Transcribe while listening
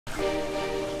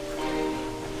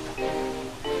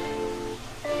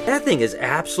That thing is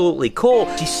absolutely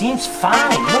cool. She seems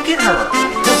fine. Look at her.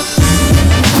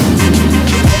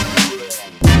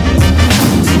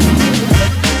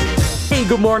 Hey,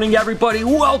 good morning, everybody.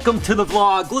 Welcome to the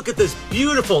vlog. Look at this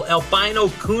beautiful albino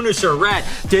Kunischer rat.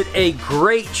 Did a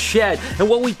great shed. And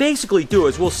what we basically do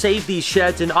is we'll save these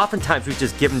sheds, and oftentimes we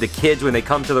just give them to kids when they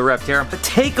come to the reptarium. But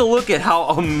take a look at how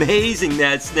amazing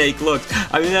that snake looks.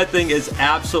 I mean, that thing is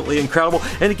absolutely incredible.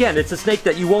 And again, it's a snake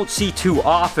that you won't see too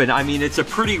often. I mean, it's a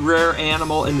pretty rare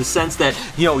animal in the sense that,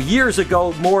 you know, years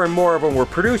ago, more and more of them were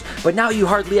produced, but now you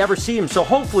hardly ever see them. So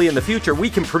hopefully in the future, we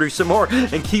can produce some more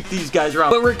and keep these guys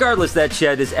around. But regardless, that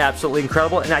shed is absolutely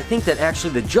incredible, and I think that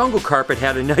actually the jungle carpet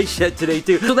had a nice shed today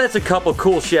too. So that's a couple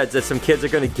cool sheds that some kids are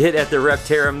going to get at the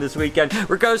reptarium this weekend.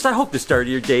 Regardless, I hope the start of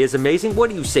your day is amazing. What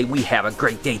do you say we have a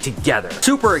great day together?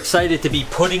 Super excited to be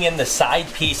putting in the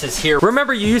side pieces here.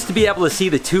 Remember, you used to be able to see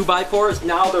the 2x4s.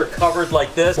 Now they're covered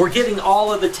like this. We're getting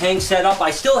all of the tanks set up.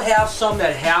 I still have some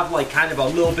that have like kind of a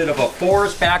little bit of a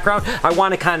forest background. I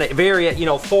want to kind of vary it, you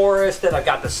know, forest, then I've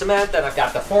got the cement, then I've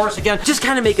got the forest again. Just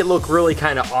kind of make it look really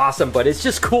kind of awesome, but it's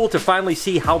just cool to finally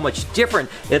see how much different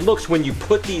it looks when you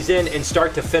put these in and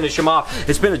start to finish them off.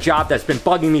 It's been a job that's been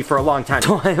bugging me for a long time,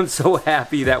 so I am so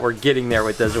happy that we're getting there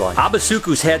with this one.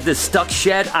 Abasuku's had this stuck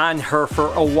shed on her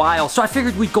for a while, so I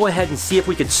figured we'd go ahead and see if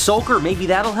we could soak her. Maybe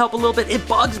that'll help a little bit. It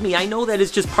bugs me. I know that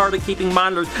it's just part of keeping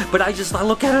monitors, but I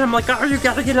look at it and I'm like, oh, you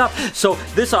gotta get up. So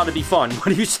this ought to be fun. What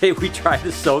do you say we try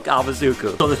to soak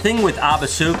Abasuku? So the thing with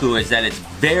Abasuku is that it's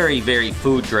very, very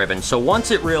food driven. So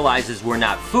once it realizes we're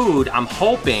not food, I'm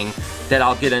hoping that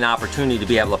I'll get an opportunity to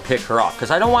be able to pick her up, because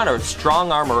I don't want to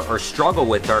strong arm her or struggle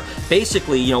with her.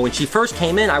 Basically, you know, when she first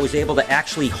came in, I was able to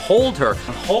actually hold her.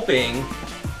 I'm hoping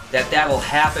that that'll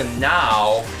happen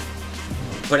now,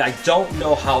 but I don't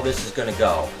know how this is going to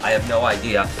go. I have no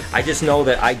idea. I just know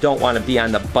that I don't want to be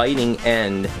on the biting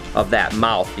end of that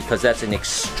mouth, because that's an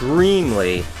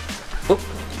extremely... Oop.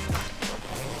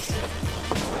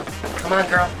 Come on,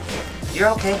 girl. You're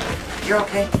okay. You're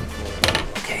okay.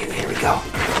 Okay, here we go.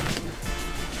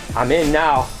 I'm in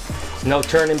now. There's no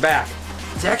turning back.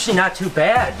 It's actually not too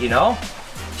bad, you know?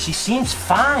 She seems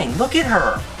fine. Look at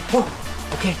her. Whew.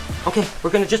 Okay, okay.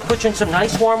 We're gonna just put you in some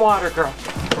nice warm water, girl.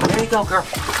 There you go, girl.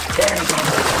 There you go.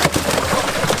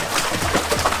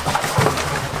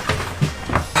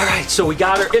 All right, so we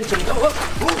got her in some...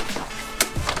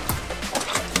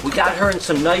 We got her in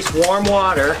some nice warm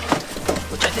water,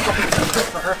 which I think will be good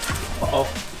for her. Uh-oh.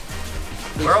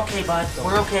 We're okay, bud.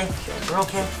 We're okay. We're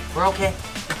okay. We're okay.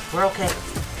 We're okay.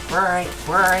 We're all right.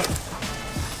 We're all right.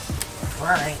 We're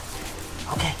all right.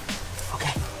 Okay.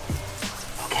 Okay.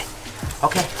 Okay.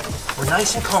 Okay. We're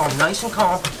nice and calm. Nice and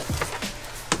calm.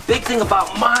 Big thing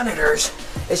about monitors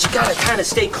is you gotta kind of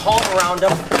stay calm around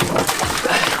them.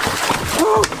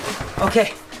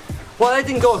 Okay. Well, that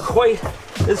didn't go quite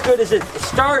as good as it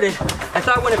started. I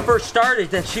thought when it first started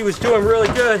that she was doing really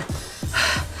good.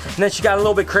 And then she got a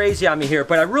little bit crazy on me here,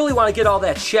 but I really want to get all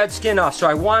that shed skin off, so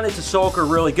I wanted to soak her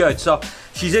really good. So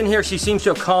she's in here. She seems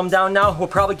to have calmed down now. We'll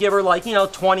probably give her like, you know,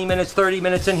 20 minutes, 30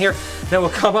 minutes in here. Then we'll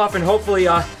come up and hopefully,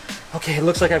 okay, it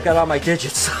looks like I've got all my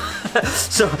digits.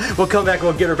 So we'll come back and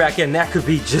we'll get her back in. That could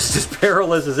be just as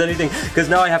perilous as anything, because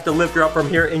now I have to lift her up from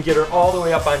here and get her all the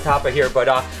way up on top of here.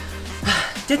 But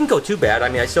didn't go too bad. I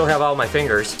mean, I still have all my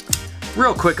fingers.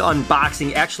 Real quick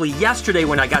unboxing. Actually, yesterday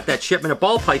when I got that shipment of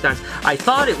ball pythons, I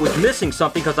thought it was missing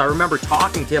something, because I remember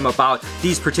talking to him about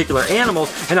these particular animals,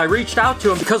 and I reached out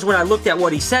to him because when I looked at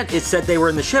what he sent, it said they were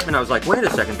in the shipment. I was like, wait a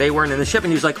second, they weren't in the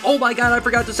shipment. He was like, oh my God, I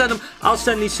forgot to send them. I'll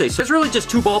send these today. So there's really just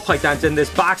 2 ball pythons in this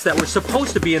box that were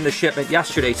supposed to be in the shipment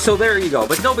yesterday. So there you go,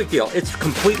 but no big deal. It's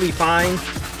completely fine,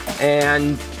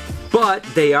 but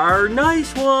they are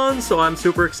nice ones, so I'm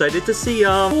super excited to see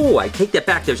them. Oh, I take that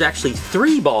back. There's actually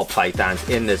 3 ball pythons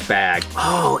in this bag.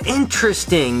 Oh,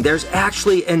 interesting. There's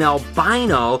actually an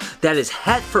albino that is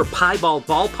het for piebald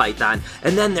ball python,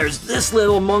 and then there's this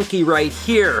little monkey right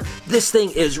here. This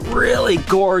thing is really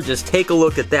gorgeous. Take a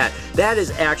look at that. That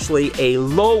is actually a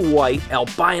low white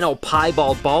albino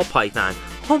piebald ball python.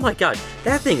 Oh my God,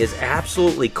 that thing is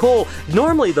absolutely cool.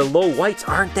 Normally the low whites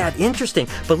aren't that interesting,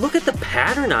 but look at the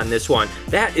pattern on this one.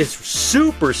 That is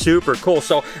super, super cool.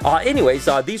 So anyways,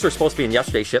 these were supposed to be in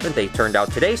yesterday's shipment. They turned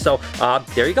out today, so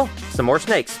there you go. Some some more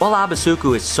snakes. While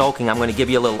Abasuku is soaking, I'm going to give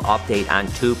you a little update on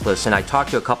Toothless, and I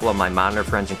talked to a couple of my monitor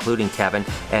friends, including Kevin,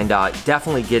 and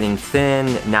definitely getting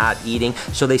thin, not eating.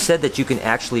 So they said that you can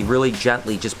actually really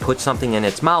gently just put something in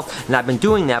its mouth, and I've been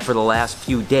doing that for the last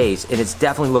few days, and it's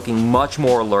definitely looking much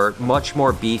more alert, much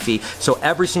more beefy. So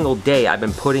every single day I've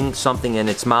been putting something in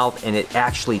its mouth, and it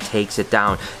actually takes it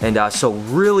down. And so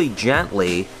really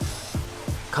gently,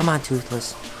 come on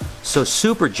Toothless. So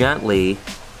super gently,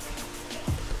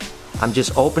 I'm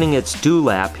just opening its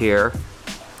dewlap here.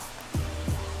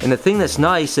 And the thing that's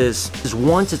nice is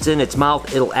once it's in its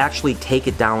mouth, it'll actually take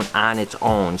it down on its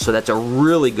own. So that's a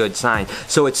really good sign.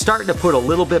 So it's starting to put a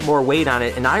little bit more weight on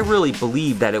it, and I really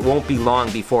believe that it won't be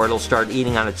long before it'll start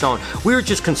eating on its own. We were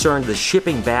just concerned the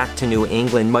shipping back to New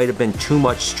England might have been too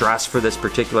much stress for this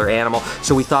particular animal.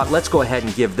 So we thought, let's go ahead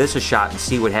and give this a shot and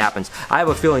see what happens. I have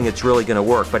a feeling it's really gonna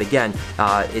work, but again,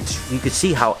 you can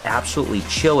see how absolutely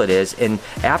chill it is, and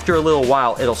after a little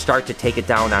while, it'll start to take it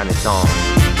down on its own.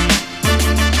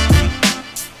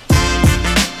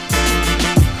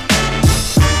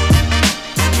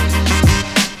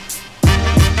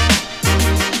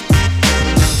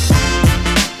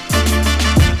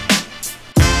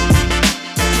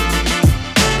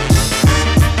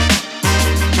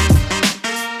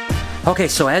 Okay,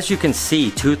 so as you can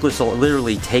see, Toothless will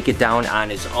literally take it down on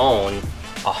his own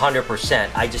 100%.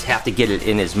 I just have to get it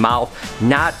in his mouth.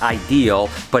 Not ideal,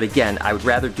 but again, I would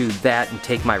rather do that and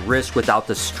take my risk without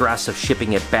the stress of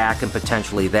shipping it back and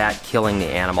potentially that killing the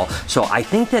animal. So I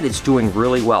think that it's doing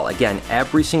really well. Again,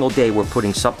 every single day we're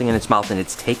putting something in its mouth and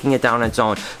it's taking it down on its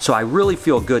own. So I really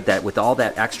feel good that with all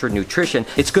that extra nutrition,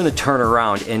 it's gonna turn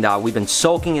around. And we've been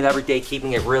soaking it every day,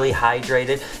 keeping it really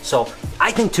hydrated. So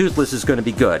I think Toothless is gonna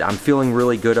be good. I'm feeling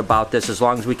really good about this as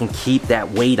long as we can keep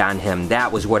that weight on him.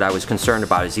 That was what I was concerned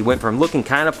about. Is he went from looking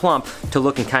kind of plump to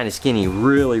looking kind of skinny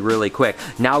really quick.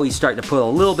 Now he's starting to put a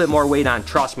little bit more weight on.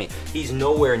 Trust me, he's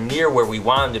nowhere near where we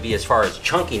want him to be as far as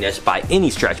chunkiness by any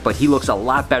stretch, but he looks a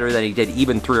lot better than he did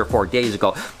even 3 or 4 days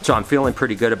ago. So I'm feeling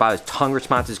pretty good about it. His tongue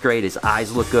response is great, his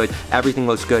eyes look good, everything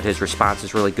looks good, his response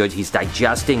is really good. He's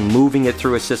digesting, moving it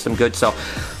through his system good. So,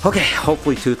 okay,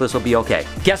 hopefully Toothless will be okay.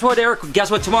 Guess what, Eric?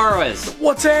 Guess what tomorrow is?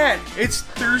 What's that? It's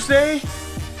Thursday?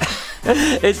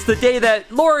 It's the day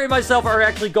that Lori and myself are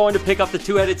actually going to pick up the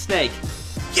two-headed snake.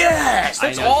 Yes,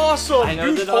 that's awesome.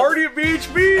 Dude, party at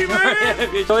BHB,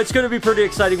 man. So it's going to be pretty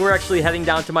exciting. We're actually heading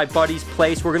down to my buddy's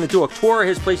place. We're going to do a tour of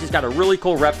his place. He's got a really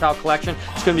cool reptile collection.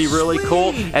 It's going to be really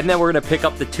cool. And then we're going to pick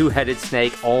up the two-headed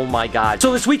snake. Oh my God.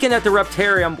 So this weekend at the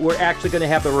Reptarium, we're actually going to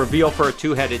have the reveal for a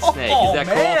two-headed snake. Is that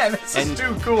cool? Man, this is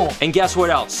too cool. And guess what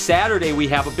else? Saturday we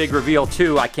have a big reveal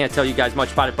too. I can't tell you guys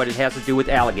much about it, but it has to do with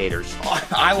alligators.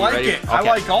 I like it. Okay. I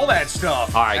like all that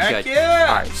stuff. All right, Heck good. Yeah.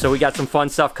 All right, so we got some fun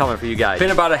stuff coming for you guys.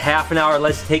 Been about a half an hour.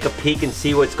 Let's take a peek and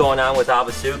see what's going on with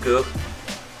Abasuku.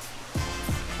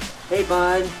 Hey,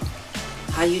 bud.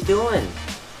 How you doing?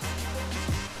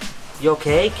 You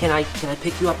okay? Can I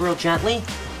pick you up real gently?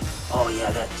 Oh yeah,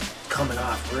 that's coming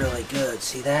off really good.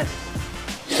 See that?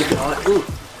 Ooh.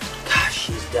 Gosh,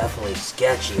 she's definitely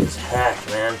sketchy as heck,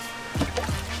 man.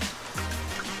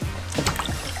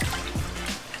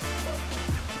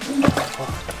 Oh.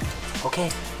 Okay.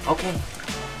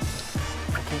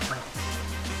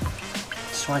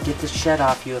 Just want to get this shed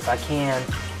off you if I can.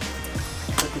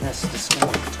 Look at this. It's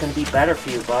going to be better for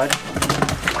you, bud.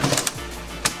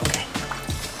 Okay.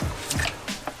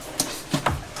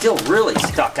 Still really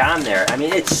stuck on there. I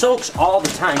mean, it soaks all the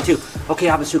time, too. Okay,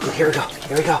 Abasuku, here we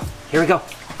go.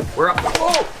 We're up.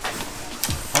 Whoa!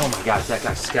 Oh my gosh, that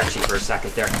got sketchy for a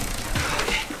second there.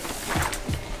 Okay.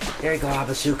 There you go,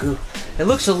 Abasuku. It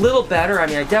looks a little better. I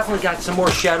mean, I definitely got some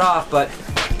more shed off, but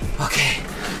okay.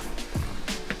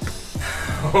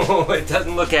 Oh, it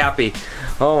doesn't look happy.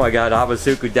 Oh my God,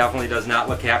 Abasuku definitely does not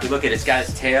look happy. Look at it, it's got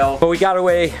his tail. But we got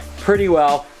away pretty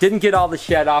well. Didn't get all the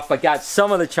shed off, but got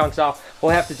some of the chunks off.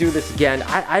 We'll have to do this again.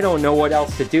 I don't know what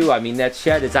else to do. I mean, that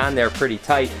shed is on there pretty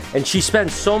tight, and she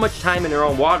spends so much time in her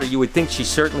own water, you would think she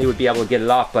certainly would be able to get it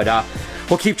off, but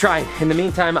we'll keep trying. In the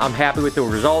meantime, I'm happy with the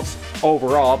results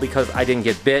overall because I didn't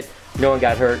get bit. No one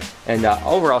got hurt, and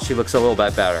overall she looks a little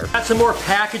bit better. Got some more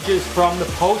packages from the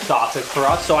post office for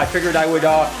us, so I figured I would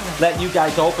let you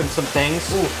guys open some things.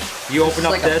 Ooh, you open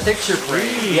up like this. A picture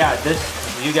frame. Yeah, this.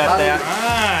 You got that.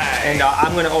 Right. And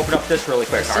I'm going to open up this really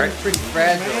quick. All right. Pretty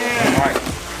fragile. All right.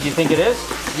 You think it is?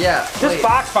 Yeah. This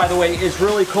box, by the way, is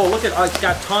really cool. Look at it's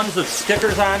got tons of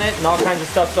stickers on it and all kinds of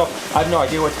stuff. So I have no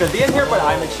idea what's going to be in here, but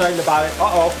I'm excited about it.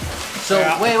 Uh-oh. So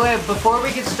wait, before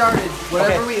we get started,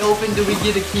 whatever we open, do we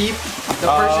get to keep? The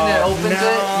person that opens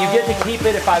it? You get to keep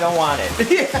it if I don't want it.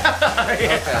 Yeah.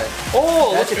 Okay.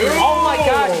 Oh, look at this. Oh my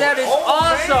gosh, that is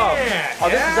awesome. Man. Oh,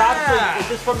 this is obviously, is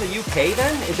this from the UK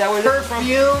then? Is that where this is from?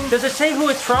 Perfume. Does it say who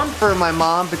it's from? For my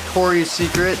mom, Victoria's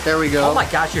Secret. There we go. Oh my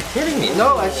gosh, you're kidding me.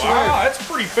 No, I swear. Wow, that's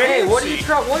pretty fancy. Hey, what are you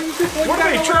trying? What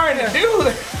are they trying to do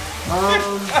there?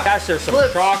 Gosh, there's some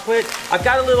Flips. chocolate. I've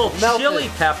got a little Melted. chili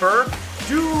pepper.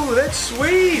 Dude, that's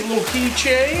sweet. Little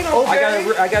keychain.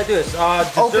 Okay. I gotta do this.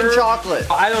 Open Dessert. chocolate.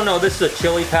 I don't know. This is a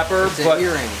chili pepper, It's but an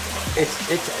earring.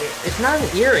 it's not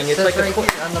an earring. It's Says like right a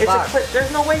here on the it's box. there's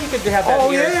no way you could have that.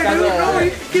 Oh ear. It's yeah, got dude. a- No,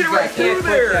 you can get it right can't through put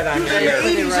there. that on Dude, there.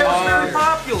 in the 80s, that was very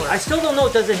popular. I still don't know.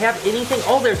 Does it have anything?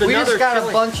 Oh, there's We another just got chili.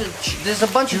 a bunch of, there's a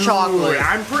bunch of chocolate.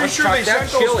 I'm pretty Let's sure try they that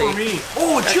sent those chili. for me.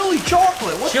 Oh, chili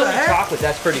chocolate. What Chili the heck? chocolate.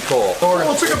 That's pretty cool.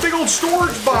 Oh, it's like a big old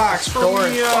storage box from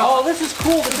Storage the Oh, this is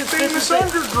cool. This is famous like-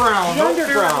 underground. The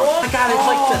underground. Oh my God, it's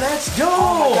like the, that's dope.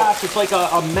 oh my gosh, it's like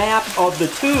a map of the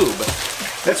tube.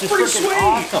 That's Which is pretty freaking sweet.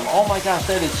 awesome. Oh my gosh,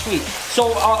 that is sweet.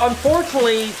 So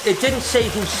unfortunately, it didn't say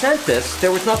who sent this.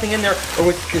 There was nothing in there.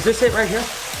 Is this it right here?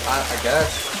 I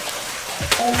guess.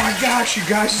 Oh my gosh, you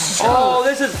guys, this is cool. Oh,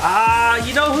 this is,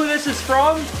 you know who this is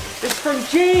from? It's from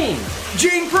Jane.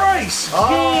 Jane Price. Jane,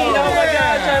 oh my yeah,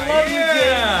 gosh, I love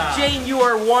yeah. you, Jane. Jane, you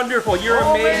are wonderful. You're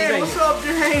Oh amazing. man, what's up,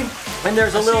 Jane? And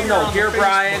there's a I little see her note. on Dear the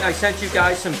Brian, Facebook. I sent you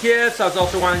guys some gifts. I was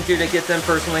also wanting you to get them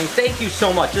personally. Thank you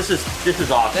so much. This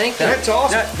is awesome. Thank you. That's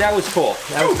awesome. That was cool.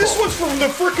 That Dude, was this cool. one's from the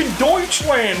freaking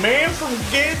Deutschland, man. From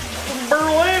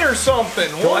Berlin or something.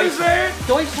 What is that?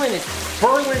 Deutschland is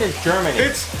Berlin is Germany.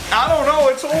 I don't know,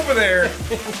 it's over there.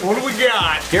 What do we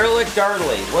got? Derelict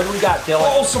Darley. What do we got, Dylan?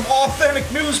 Oh, some authentic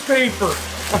newspaper.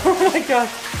 Oh my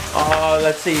gosh.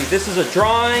 Let's see. This is a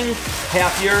drawing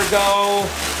half year ago.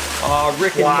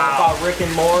 Rick and Wow. about Rick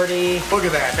and Morty. Look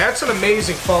at that. That's an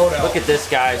amazing photo. Look at this,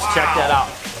 guys. Check Wow. that out.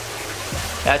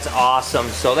 That's awesome.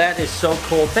 So that is so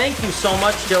cool. Thank you so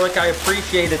much, Dillick. I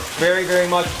appreciate it very, very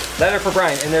much. Letter for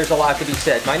Brian, and there's a lot to be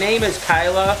said. My name is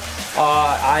Kyla.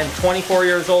 I'm 24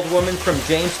 years old woman from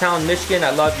Jamestown, Michigan.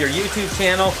 I love your YouTube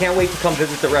channel. Can't wait to come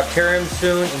visit the Reptarium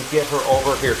soon and get her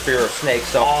over her fear of snakes.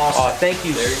 So Awesome. thank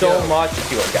you There you so go. much. Let's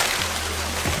see what we got.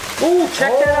 Ooh, check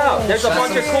that out. There's a that's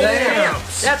bunch of some cool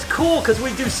stamps. stamps. That's cool because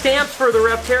we do stamps for the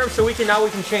Reptarium, so now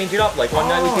we can change it up. Like one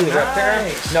night we do the Reptarium,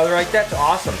 nice. another night. That's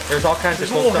awesome. There's all kinds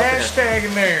There's of a cool little stuff in there. hashtag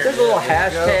in there. There's a little there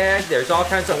you go. hashtag. There's all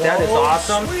kinds of. That is Oh,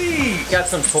 awesome. Sweet. Got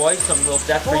some toys, some little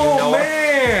death for you, Oh, Noah.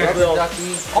 man. Rubber Little-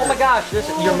 ducky. Oh my gosh, your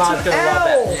mom's it's an gonna love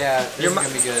owl. that. Yeah, this Your is mo-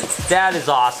 gonna be good. That is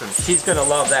awesome. She's gonna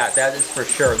love that. That is for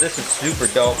sure. This is super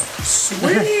dope.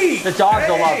 Sweet. The dogs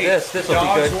will love Hey, this. This will be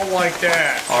dogs good. will like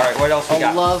that. All right, what else we A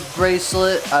got? love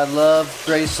bracelet. I love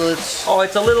bracelets. Oh,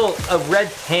 it's a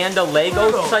red panda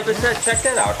Lego Oh. type of set. Check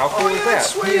that out. How cool Oh, is yeah, that? that's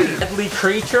sweet. Deadly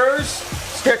Creatures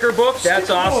sticker book. That's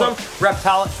Sticker awesome. book.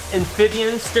 Reptile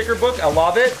Amphibian sticker book. I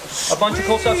love it. A bunch of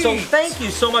cool stuff. So Sweet. thank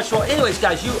you so much. Well, anyways,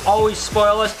 guys, you always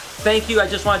spoil us. Thank you. I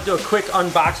just want to do a quick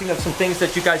unboxing of some things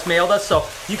that you guys mailed us. So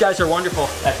you guys are wonderful.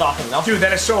 That's awesome. No? Dude,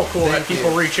 that is so cool that Thank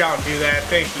people you. reach out and do that.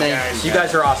 Thank you, Thank guys. You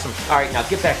guys are awesome. All right, now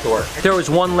get back to work. There was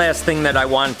one last thing that I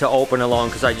wanted to open alone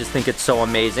because I just think it's so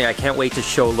amazing. I can't wait to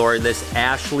show Lori this.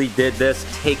 Ashley did this.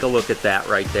 Take a look at that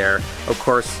right there. Of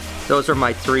course, those are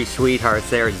my three sweethearts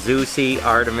there, Zeusy,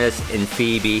 Artemis, and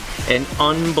Phoebe. And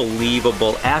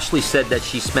unbelievable. Ashley said that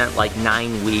she spent like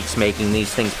 9 weeks making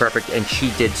these things perfect, and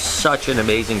she did such an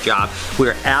amazing job.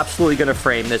 We're absolutely gonna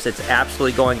frame this. It's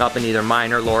absolutely going up in either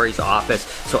mine or Lori's office.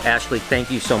 So Ashley, thank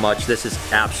you so much. This is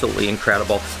absolutely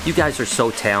incredible. You guys are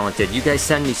so talented. You guys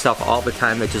send me stuff all the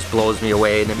time that just blows me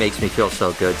away, and it makes me feel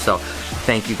so good. So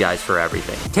thank you guys for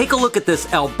everything. Take a look at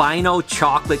this albino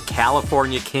chocolate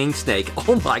California king snake.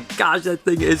 Oh my gosh, that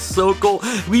thing is so cool.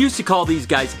 We used to call these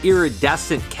guys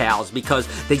iridescent cows because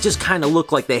they just kind of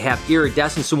look like they have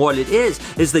iridescence, and what it is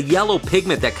the yellow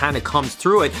pigment that kind of comes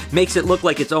through it makes it look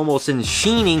like it's almost in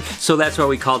sheening, so that's why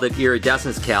we called it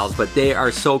iridescence cows. But they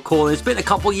are so cool, and it's been a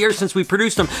couple years since we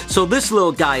produced them, so this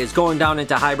little guy is going down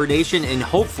into hibernation, and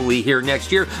hopefully here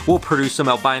next year we'll produce some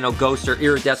albino ghost or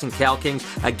iridescent cow kings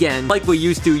again like we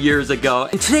used to years ago.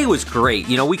 And today was great.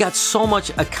 You know, we got so much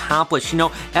accomplished. You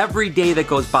know, every day that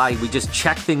goes by we just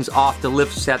check things off the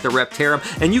list at the Reptarium,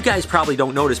 and you guys probably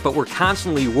don't notice, but we're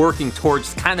constantly working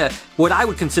towards kind of what I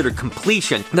would consider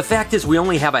completion. The fact is we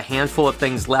only have a handful of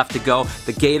things left to go.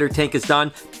 The gator tank is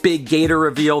done. Big gator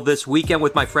reveal this weekend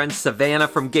with my friend Savannah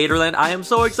from Gatorland. I am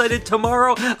so excited.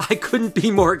 Tomorrow, I couldn't be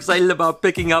more excited about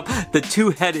picking up the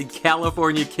two-headed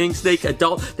California king snake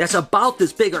adult that's about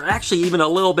this big, or actually even a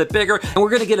little bit bigger. And we're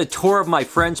gonna get a tour of my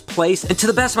friend's place. And to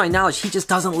the best of my knowledge, he just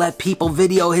doesn't let people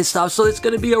video his stuff, so it's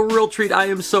gonna be be a real treat. I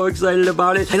am so excited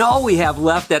about it. And all we have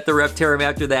left at the Reptarium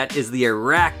after that is the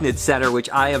Arachnid Center, which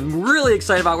I am really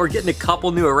excited about. We're getting a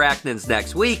couple new arachnids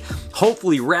next week.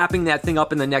 Hopefully wrapping that thing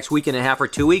up in the next week and a half or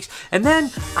 2 weeks. And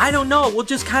then, I don't know, we'll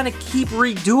just kind of keep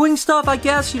redoing stuff, I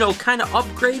guess, you know, kind of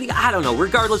upgrading. I don't know.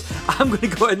 Regardless, I'm going to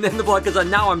go ahead and end the vlog because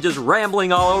now I'm just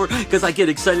rambling all over because I get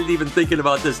excited even thinking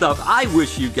about this stuff. I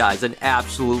wish you guys an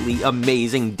absolutely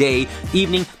amazing day,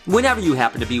 evening, whenever you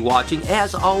happen to be watching.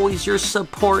 As always, your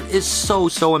support is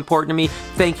so important to me.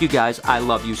 Thank you guys. I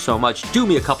love you so much. Do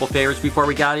me a couple favors before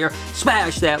we get out of here.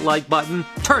 Smash that like button.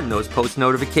 Turn those post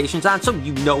notifications on so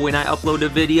you know when I upload a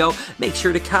video. Make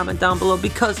sure to comment down below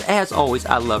because, as always,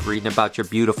 I love reading about your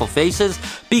beautiful faces.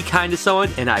 Be kind to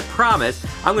someone, and I promise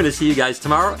I'm going to see you guys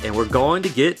tomorrow, and we're going to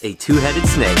get a two-headed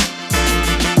snake.